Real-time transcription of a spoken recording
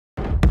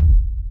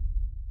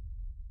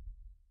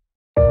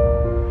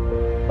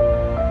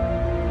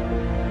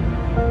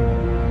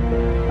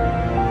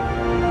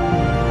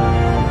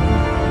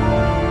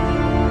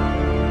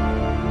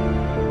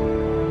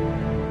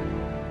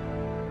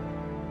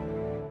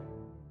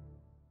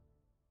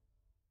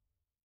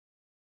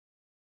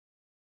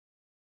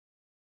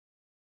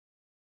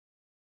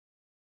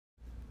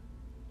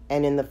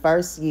And in the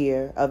first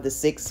year of the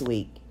 6th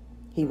week,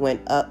 he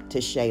went up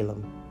to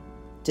Shalem,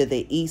 to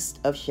the east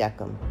of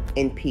Shechem,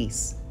 in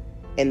peace,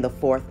 in the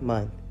 4th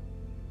month.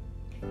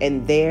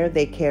 And there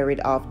they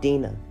carried off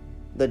Dinah,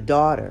 the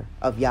daughter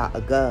of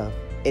Yaagov,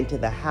 into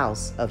the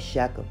house of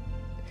Shechem,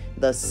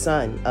 the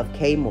son of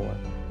Chamor,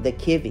 the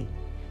Kivi,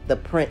 the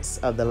prince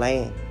of the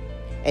land.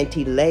 And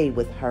he lay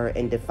with her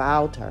and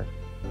defiled her,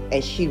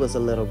 and she was a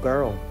little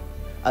girl,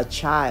 a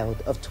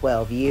child of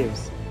 12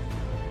 years.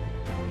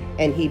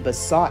 And he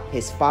besought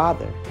his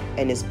father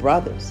and his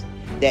brothers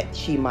that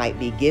she might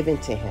be given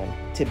to him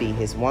to be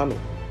his woman.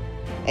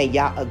 And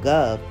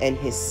Yaagov and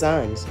his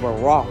sons were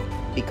wroth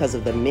because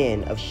of the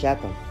men of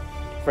Shechem,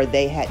 for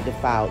they had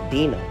defiled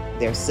Dinah,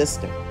 their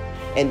sister.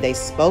 And they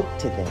spoke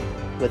to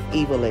them with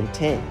evil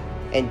intent,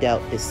 and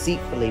dealt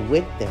deceitfully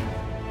with them,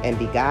 and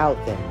beguiled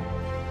them.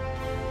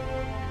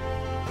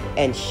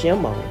 And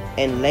Shimon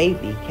and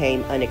Levi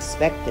came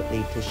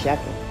unexpectedly to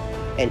Shechem,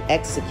 and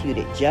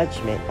executed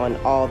judgment on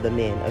all the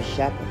men of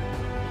Shechem,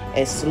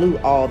 and slew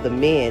all the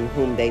men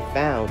whom they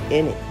found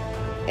in it,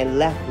 and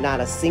left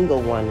not a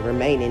single one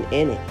remaining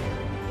in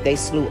it. They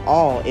slew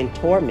all in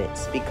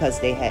torments, because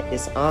they had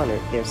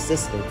dishonored their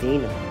sister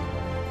Dinah.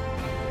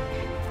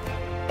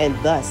 And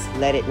thus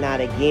let it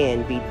not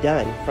again be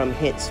done from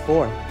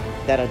henceforth,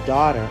 that a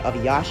daughter of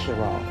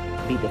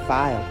Yasharal be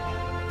defiled.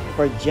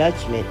 For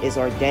judgment is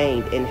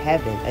ordained in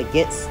heaven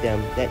against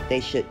them, that they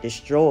should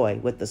destroy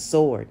with the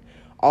sword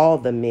all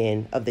the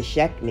men of the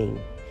Shechemim,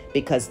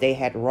 because they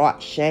had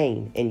wrought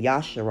shame in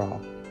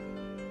Yasharal.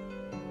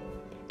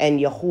 And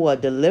Yahuwah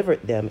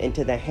delivered them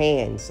into the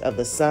hands of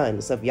the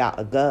sons of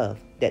Yaagov,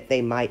 that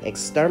they might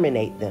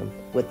exterminate them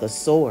with the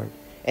sword,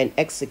 and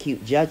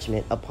execute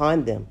judgment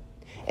upon them,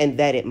 and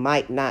that it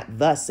might not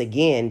thus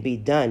again be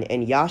done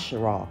in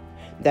Yasharal,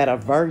 that a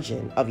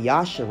virgin of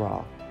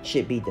Yasharal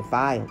should be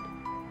defiled.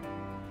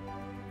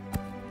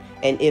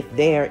 And if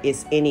there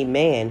is any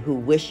man who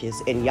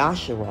wishes in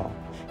Yasharal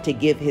to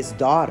give his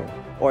daughter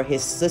or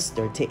his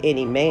sister to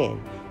any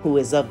man who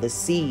is of the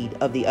seed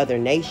of the other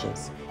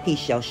nations, he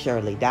shall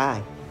surely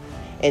die.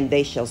 And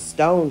they shall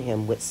stone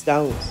him with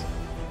stones,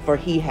 for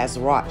he has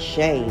wrought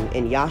shame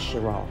in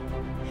Yasharal.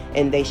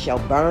 And they shall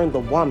burn the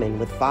woman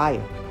with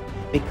fire,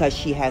 because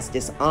she has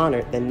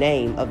dishonored the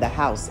name of the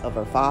house of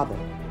her father,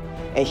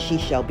 and she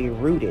shall be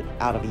rooted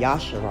out of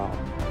Yasharal.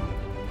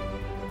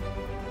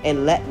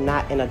 And let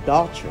not an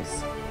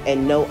adulteress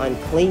and no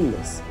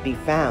uncleanness be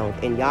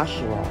found in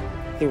Yasharal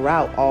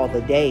throughout all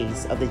the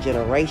days of the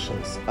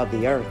generations of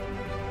the earth.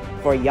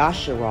 For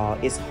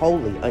Yasharal is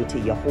holy unto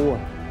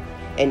Yahuwah,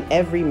 and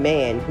every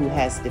man who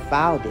has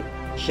defiled it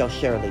shall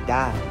surely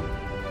die.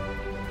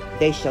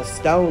 They shall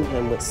stone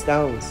him with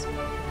stones,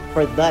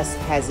 for thus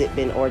has it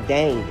been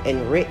ordained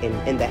and written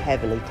in the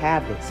heavenly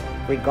tablets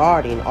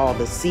regarding all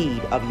the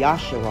seed of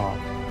Yasharal.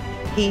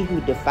 He who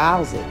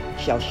defiles it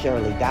shall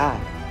surely die,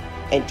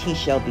 and he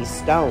shall be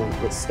stoned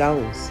with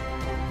stones.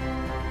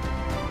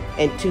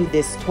 And to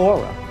this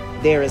Torah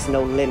there is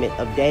no limit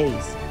of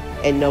days,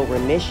 and no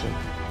remission,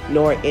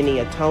 nor any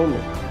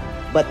atonement.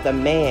 But the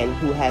man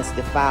who has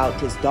defiled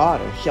his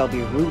daughter shall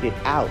be rooted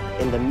out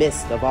in the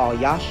midst of all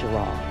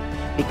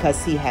Yasharal,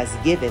 because he has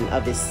given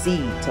of his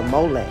seed to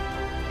Molech,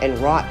 and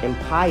wrought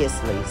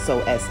impiously so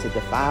as to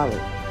defile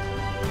it.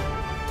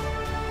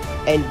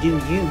 And do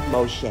you,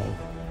 Moshe,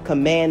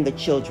 command the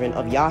children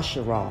of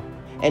Yasharal,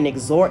 and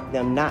exhort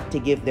them not to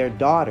give their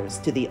daughters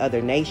to the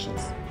other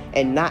nations,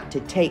 and not to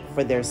take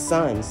for their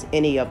sons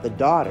any of the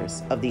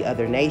daughters of the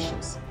other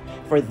nations,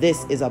 for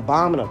this is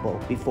abominable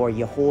before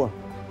Yahuwah.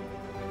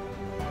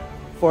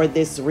 For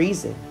this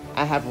reason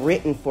I have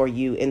written for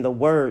you in the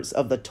words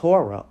of the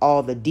Torah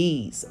all the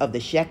deeds of the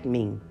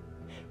Shechemim,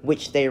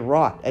 which they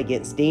wrought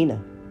against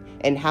Dinah,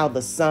 and how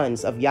the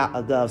sons of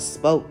Yaagov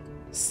spoke,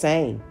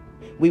 saying,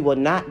 We will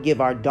not give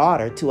our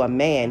daughter to a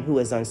man who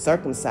is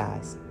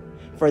uncircumcised,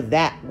 for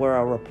that were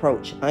a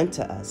reproach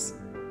unto us.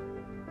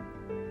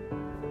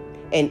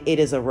 And it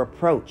is a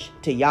reproach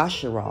to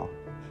Yasharal,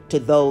 to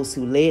those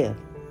who live,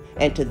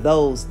 and to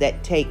those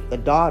that take the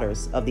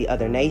daughters of the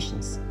other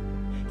nations.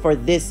 For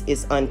this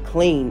is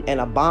unclean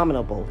and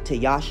abominable to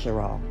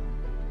Yasharal.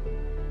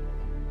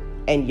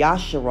 And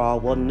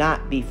Yasharal will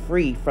not be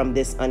free from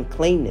this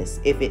uncleanness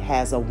if it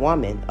has a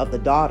woman of the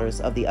daughters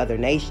of the other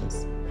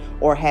nations,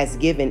 or has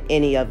given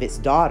any of its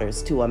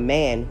daughters to a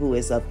man who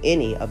is of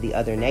any of the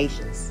other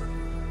nations.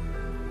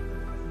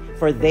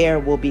 For there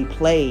will be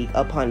plague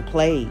upon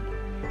plague,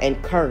 and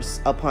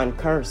curse upon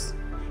curse,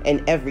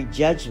 and every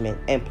judgment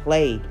and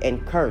plague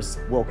and curse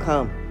will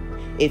come,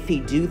 if he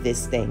do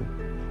this thing,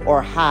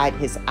 or hide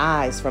his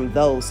eyes from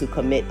those who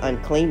commit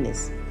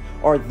uncleanness,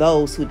 or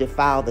those who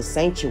defile the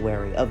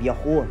sanctuary of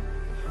Yahuwah,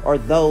 or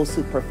those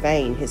who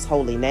profane his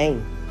holy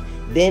name.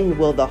 Then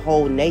will the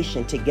whole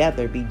nation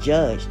together be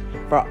judged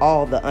for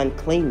all the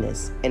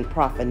uncleanness and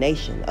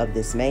profanation of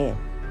this man.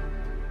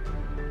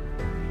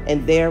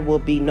 And there will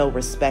be no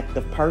respect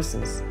of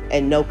persons,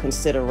 and no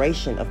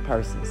consideration of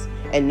persons,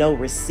 and no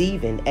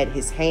receiving at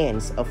his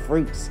hands of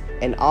fruits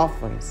and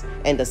offerings,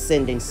 and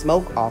ascending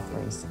smoke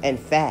offerings and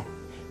fat,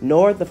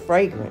 nor the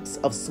fragrance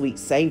of sweet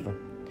savor,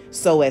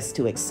 so as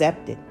to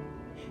accept it.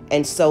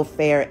 And so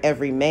fare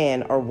every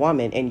man or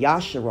woman in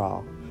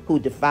Yasharal who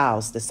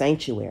defiles the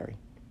sanctuary.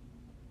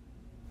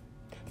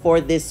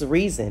 For this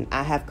reason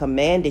I have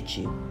commanded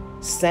you,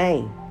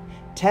 saying,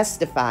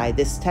 testify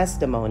this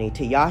testimony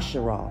to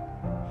Yasharal.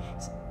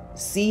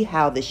 See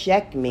how the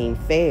Shechemim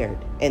fared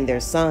and their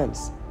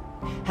sons,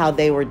 how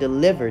they were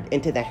delivered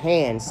into the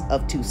hands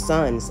of 2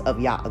 sons of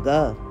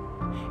Yaagov,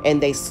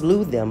 and they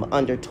slew them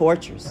under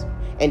tortures,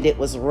 and it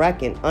was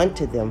reckoned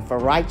unto them for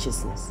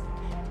righteousness,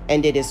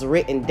 and it is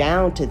written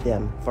down to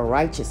them for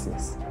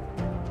righteousness.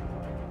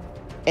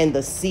 And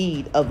the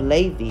seed of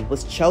Levi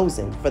was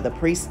chosen for the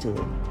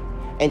priesthood,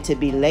 and to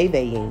be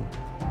Leviim,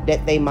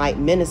 that they might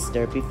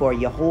minister before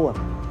Yahuwah,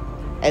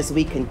 as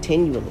we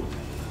continually,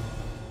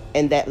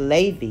 and that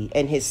Levi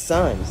and his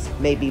sons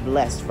may be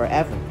blessed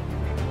forever.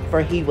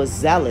 For he was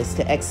zealous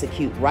to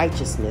execute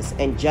righteousness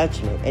and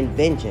judgment and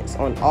vengeance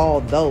on all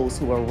those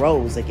who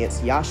arose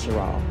against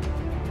Yasharal.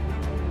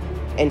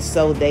 And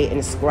so they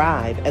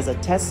inscribe as a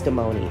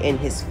testimony in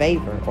his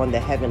favor on the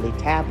heavenly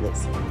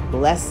tablets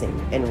blessing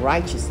and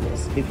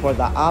righteousness before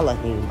the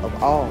Elohim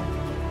of all.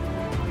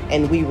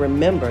 And we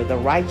remember the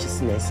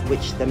righteousness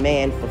which the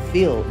man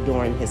fulfilled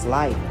during his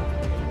life,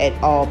 at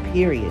all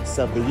periods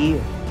of the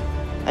year.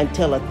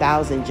 Until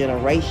 1,000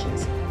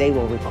 generations they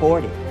will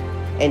record it,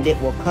 and it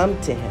will come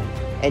to him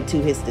and to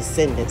his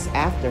descendants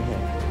after him.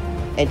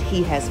 And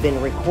he has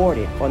been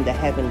recorded on the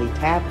heavenly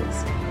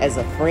tablets as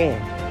a friend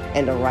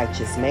and a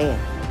righteous man.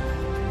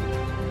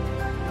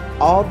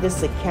 All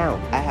this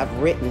account I have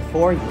written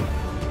for you,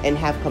 and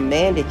have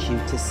commanded you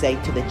to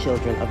say to the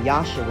children of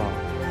Yasharal,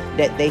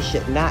 that they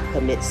should not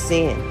commit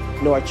sin,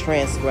 nor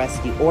transgress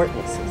the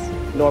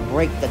ordinances, nor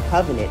break the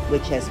covenant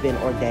which has been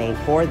ordained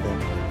for them,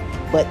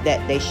 but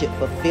that they should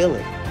fulfill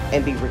it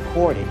and be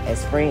recorded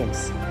as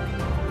friends.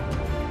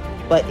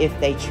 But if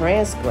they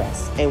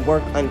transgress and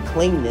work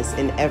uncleanness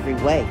in every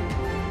way,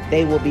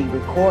 they will be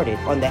recorded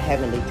on the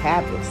heavenly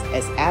tablets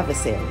as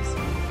adversaries,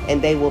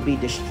 and they will be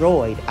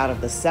destroyed out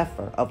of the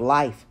CEPHER of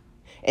life,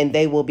 and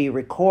they will be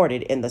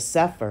recorded in the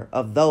CEPHER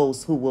of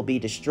those who will be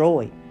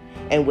destroyed,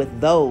 and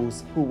with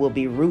those who will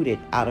be rooted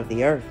out of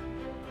the earth.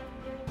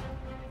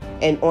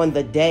 And on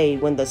the day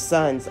when the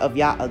sons of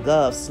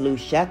Yaagov slew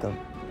Shechem,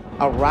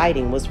 a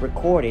writing was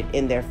recorded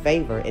in their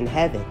favor in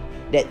heaven,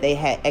 that they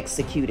had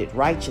executed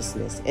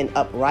righteousness and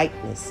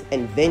uprightness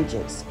and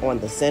vengeance on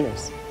the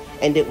sinners,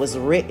 and it was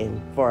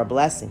written for a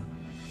blessing.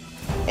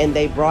 And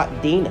they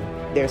brought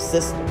Dinah, their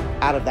sister,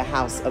 out of the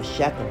house of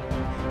Shechem,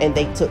 and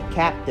they took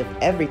captive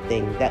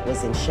everything that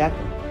was in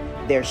Shechem,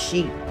 their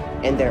sheep,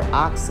 and their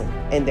oxen,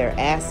 and their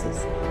asses,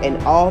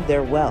 and all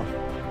their wealth,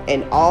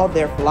 and all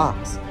their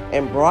flocks,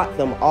 and brought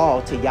them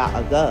all to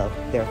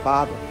Yaagov, their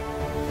father.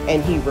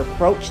 And he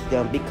reproached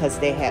them because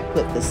they had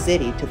put the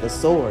city to the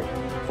sword,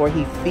 for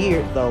he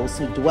feared those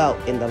who dwelt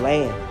in the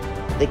land,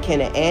 the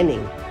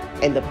Canaanim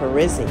and the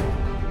Perizim.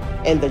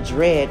 And the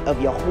dread of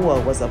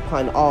Yahuwah was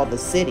upon all the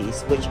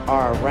cities which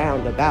are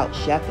round about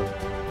Shechem.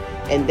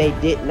 And they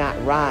did not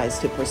rise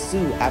to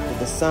pursue after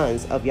the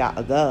sons of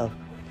Yaagov,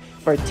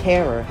 for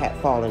terror had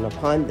fallen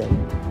upon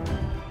them.